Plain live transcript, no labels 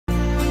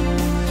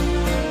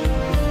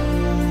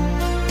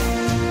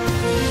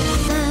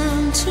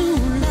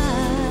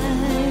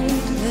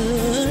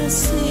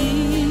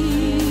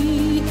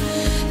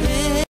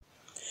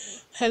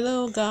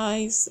Hello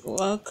guys,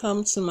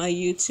 welcome to my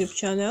YouTube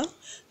channel.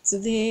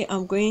 Today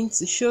I'm going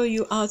to show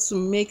you how to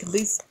make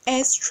this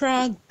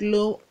extra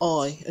glow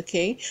oil.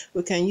 Okay,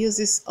 we can use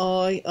this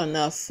oil on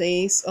our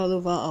face, all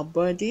over our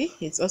body.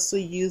 It's also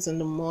used in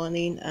the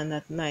morning and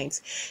at night.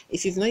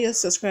 If you've not yet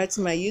subscribed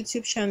to my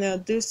YouTube channel,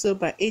 do so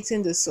by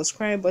hitting the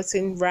subscribe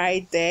button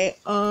right there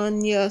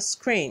on your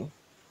screen.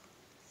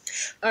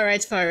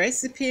 Alright, for our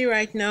recipe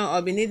right now,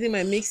 I'll be needing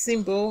my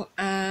mixing bowl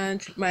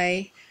and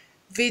my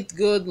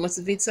Gold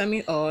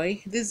multivitamin oil.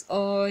 This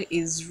oil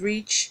is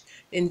rich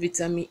in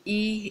vitamin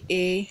E,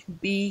 A,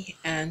 B,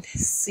 and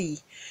C.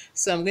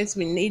 So I'm going to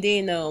be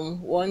needing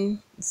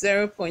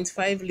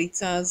 0.5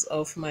 liters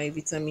of my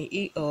vitamin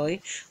E oil.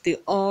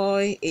 The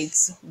oil, it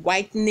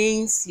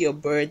whitens your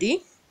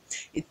body.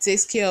 It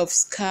takes care of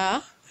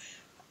scar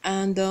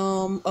and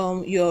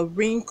your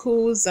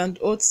wrinkles and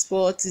old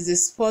spots. Is a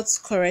spot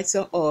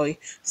corrector oil.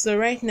 So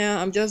right now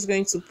I'm just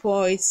going to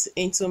pour it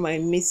into my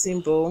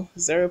mixing bowl,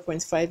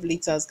 0.5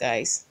 liters,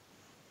 guys.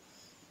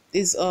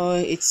 This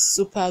oil, it's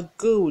super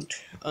good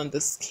on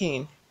the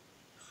skin.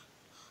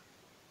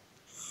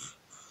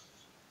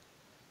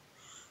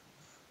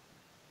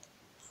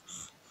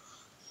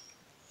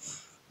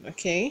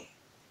 Okay,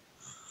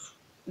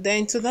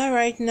 then to that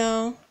right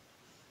now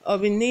I'll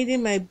be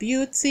needing my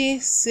beauty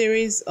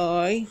series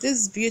oil.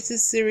 This beauty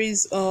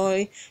series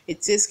oil,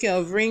 it takes care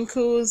of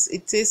wrinkles,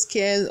 it takes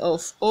care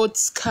of old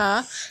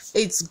scar,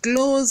 it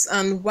glows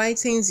and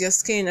whitens your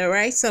skin.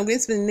 Alright, so I'm going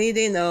to be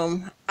needing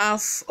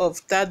half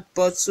of that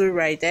bottle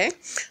right there.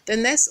 The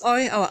next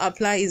oil I'll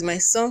apply is my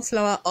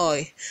sunflower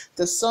oil.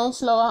 The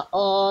sunflower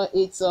oil,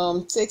 it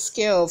takes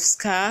care of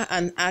scar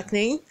and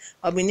acne.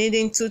 I'll be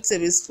needing 2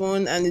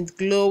 tablespoons and it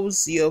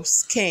glows your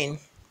skin.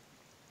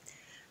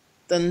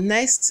 The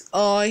next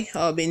oil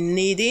I'll be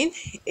needing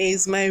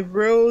is my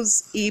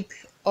rose hip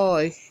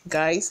oil,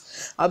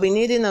 guys. I'll be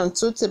needing 2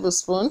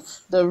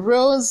 tablespoons. The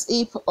rose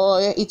hip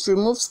oil, it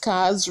removes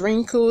scars,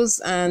 wrinkles,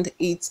 and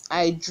it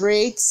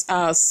hydrates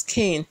our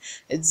skin.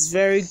 It's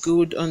very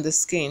good on the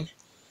skin.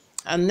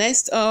 And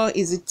next oil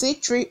is the tea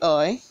tree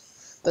oil.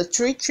 The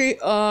tea tree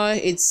oil,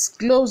 it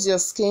glows your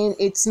skin.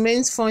 Its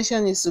main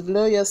function is to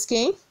glow your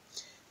skin,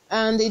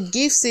 and it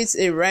gives it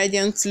a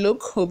radiant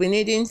look. We'll be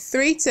needing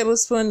 3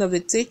 tablespoons of the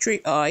tea tree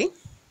oil.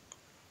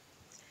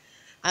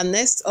 And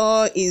next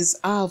oil is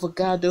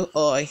avocado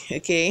oil.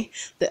 Okay,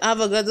 the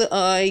avocado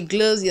oil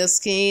glows your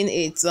skin.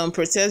 It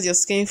protects your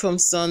skin from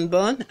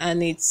sunburn,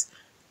 and it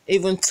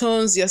even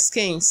tones your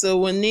skin. So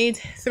we'll need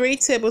 3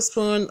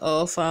 tablespoons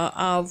of our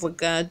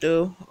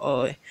avocado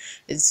oil.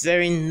 It's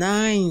very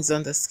nice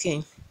on the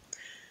skin.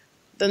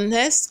 The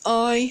next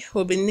oil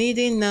we'll be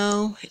needing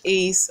now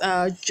is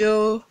our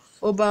jojoba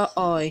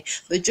oil.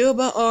 The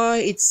jojoba oil,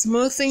 it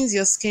smoothens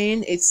your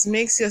skin, it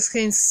makes your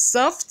skin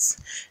soft,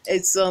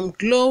 it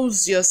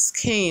glows your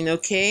skin.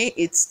 Okay,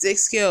 it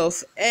takes care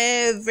of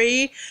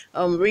every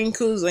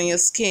wrinkles on your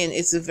skin.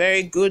 It's a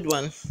very good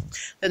one.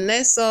 The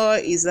next oil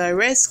is a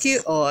rescue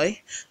oil.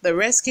 The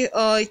rescue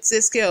oil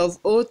takes care of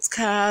old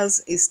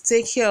scars, it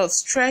takes care of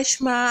stretch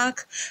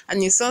mark,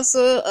 and it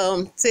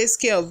also takes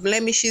care of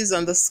blemishes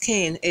on the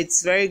skin.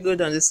 It's very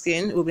good on the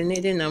skin. We'll be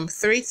needing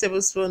 3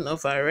 tablespoons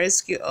of our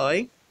rescue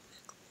oil.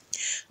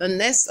 The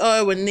next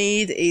oil we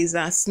need is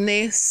a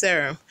snail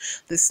serum.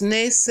 The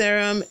snail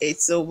serum,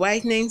 it's a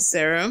whitening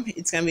serum.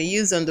 It can be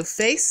used on the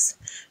face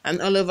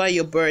and all over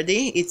your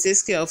body. It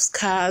takes care of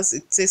scars,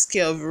 it takes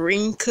care of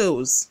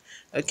wrinkles.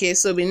 Okay,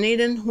 so we're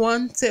needing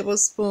 1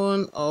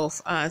 tablespoon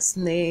of our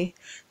snail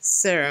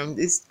serum.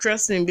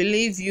 Trust me,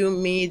 believe you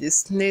me, the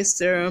snail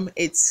serum,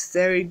 it's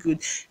very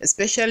good,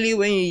 especially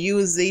when you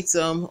use it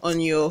on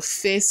your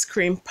face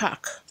cream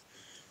pack.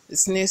 The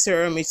snail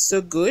serum is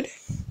so good.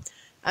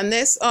 And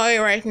next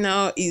oil right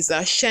now is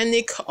a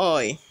shenic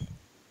oil.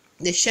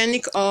 The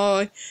shenic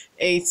oil,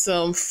 it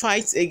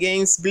fights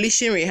against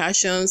bleaching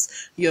reactions,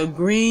 your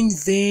green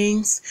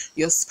veins,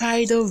 your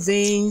spider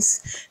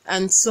veins,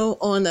 and so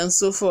on and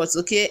so forth.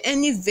 Okay,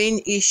 any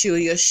vein issue,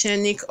 your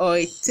shenic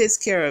oil takes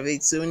care of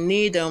it. So we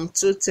need 2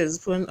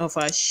 tablespoons of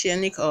our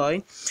shenic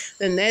oil.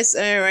 The next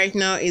oil right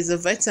now is a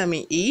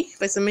vitamin E.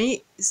 Vitamin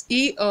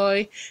E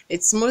oil,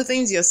 it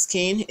smoothens your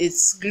skin, it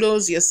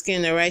glows your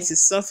skin. Alright, it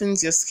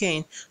softens your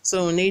skin.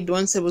 So we need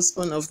 1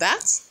 tablespoon of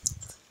that.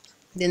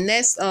 The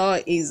next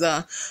oil is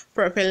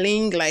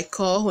propylene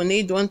glycol. We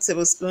need 1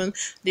 tablespoon.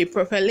 The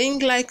propylene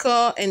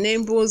glycol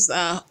enables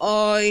our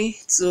oil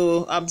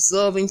to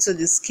absorb into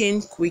the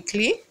skin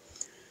quickly.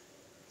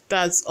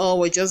 That's all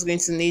we're just going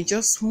to need,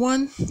 just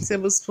 1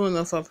 tablespoon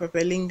of our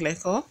propylene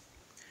glycol.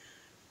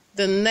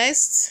 The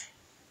next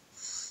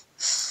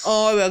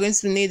oil we're going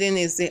to be needing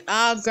is the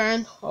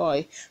argan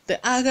oil. The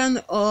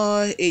argan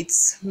oil, it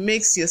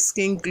makes your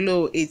skin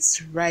glow, it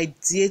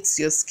radiates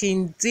your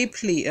skin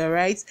deeply. All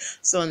right,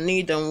 so I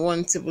need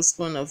 1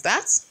 tablespoon of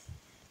that.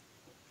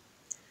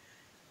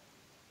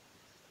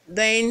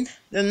 Then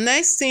the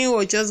next thing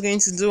we're just going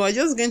to do, we're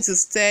just going to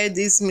stir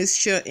this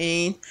mixture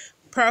in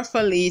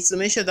properly to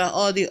make sure that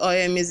all the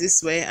oil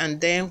mixes well,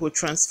 and then we'll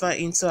transfer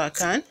into our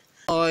can.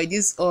 oil.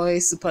 This oil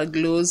super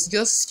glows.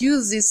 Just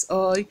use this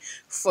oil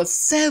for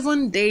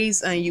 7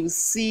 days and you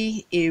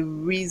see a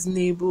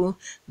reasonable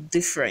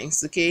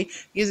difference. Okay,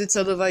 use it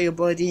all over your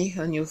body,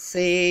 on your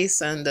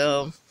face, and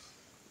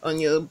on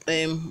your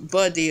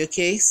body.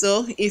 Okay,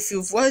 so if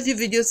you've watched the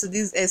video to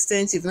this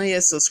extent, you've not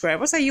yet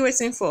subscribed, what are you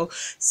waiting for?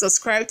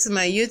 Subscribe to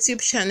my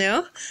YouTube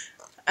channel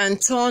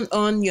and turn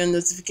on your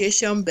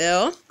notification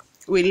bell.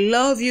 We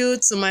love you.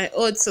 To my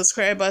old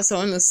subscribers, I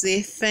want to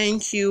say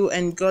thank you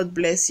and God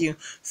bless you.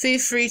 Feel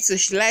free to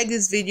like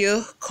this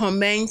video,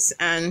 comment,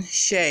 and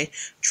share.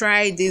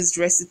 Try this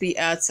recipe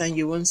out and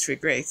you won't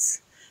regret.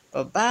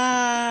 Bye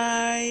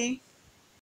bye.